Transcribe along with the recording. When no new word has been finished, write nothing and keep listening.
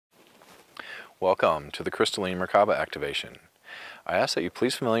Welcome to the Crystalline MerKaBa activation. I ask that you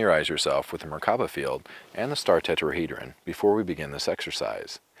please familiarize yourself with the MerKaBa field and the star tetrahedron before we begin this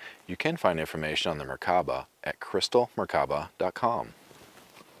exercise. You can find information on the MerKaBa at Crystalline.com.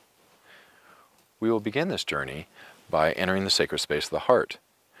 We will begin this journey by entering the sacred space of the heart.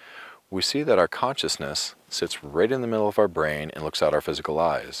 We see that our consciousness sits right in the middle of our brain and looks out our physical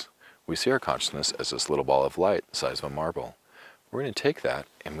eyes. We see our consciousness as this little ball of light the size of a marble. We're going to take that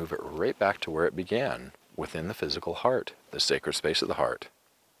and move it right back to where it began, within the physical heart, the sacred space of the heart.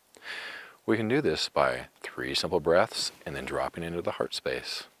 We can do this by 3 simple breaths and then dropping into the heart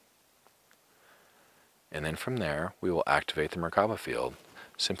space. And then from there, we will activate the MerKaBa field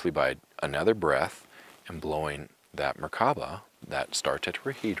simply by another breath and blowing that MerKaBa, that star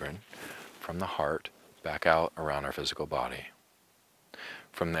tetrahedron, from the heart back out around our physical body.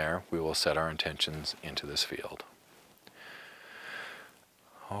 From there, we will set our intentions into this field.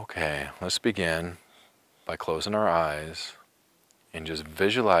 Okay, let's begin by closing our eyes and just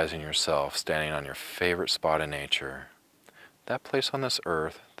visualizing yourself standing on your favorite spot in nature, that place on this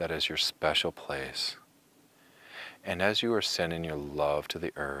earth that is your special place. And as you are sending your love to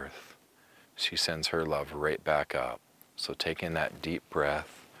the earth, she sends her love right back up. So take in that deep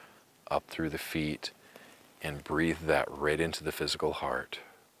breath up through the feet and breathe that right into the physical heart.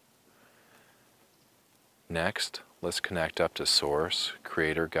 Next, let's connect up to Source,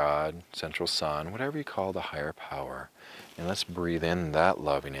 Creator, God, Central Sun, whatever you call the higher power. And let's breathe in that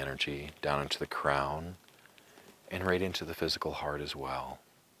loving energy down into the crown and right into the physical heart as well.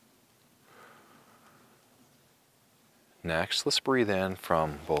 Next, let's breathe in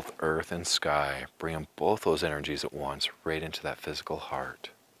from both earth and sky, bringing both those energies at once right into that physical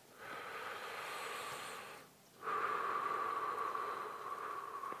heart.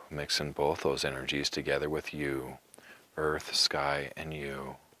 Mixing both those energies together with you, earth, sky, and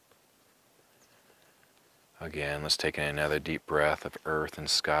you. Again, let's take in another deep breath of earth and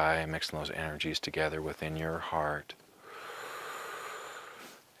sky, mixing those energies together within your heart.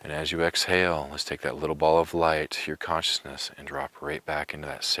 And as you exhale, let's take that little ball of light, your consciousness, and drop right back into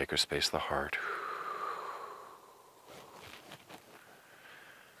that sacred space of the heart.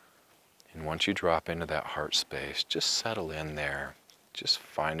 And once you drop into that heart space, just settle in there. Just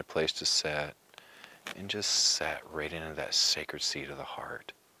find a place to sit and just set right into that sacred seat of the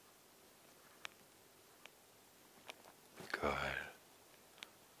heart. Good.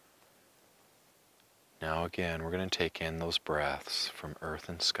 Now again, we're going to take in those breaths from earth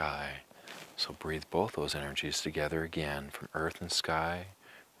and sky. So breathe both those energies together again from earth and sky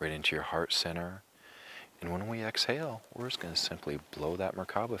right into your heart center. And when we exhale, we're just going to simply blow that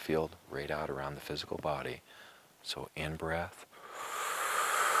MerKaBa field right out around the physical body. So in breath,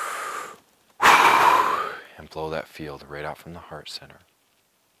 and blow that field right out from the heart center.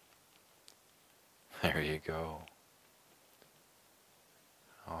 There you go.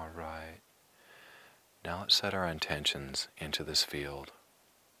 All right. Now let's set our intentions into this field.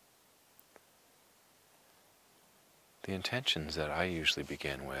 The intentions that I usually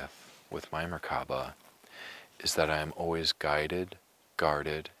begin with my MerKaBa, is that I am always guided,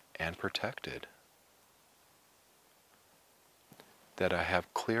 guarded, and protected. That I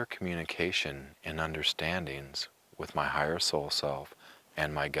have clear communication and understandings with my higher soul self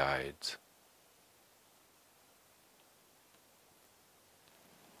and my guides.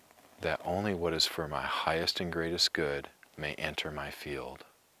 That only what is for my highest and greatest good may enter my field.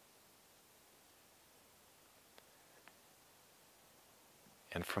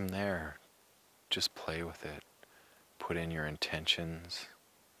 And from there, just play with it. Put in your intentions,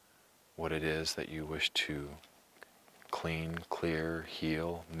 what it is that you wish to clean, clear,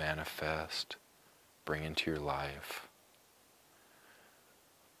 heal, manifest, bring into your life.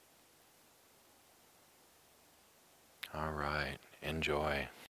 All right, enjoy.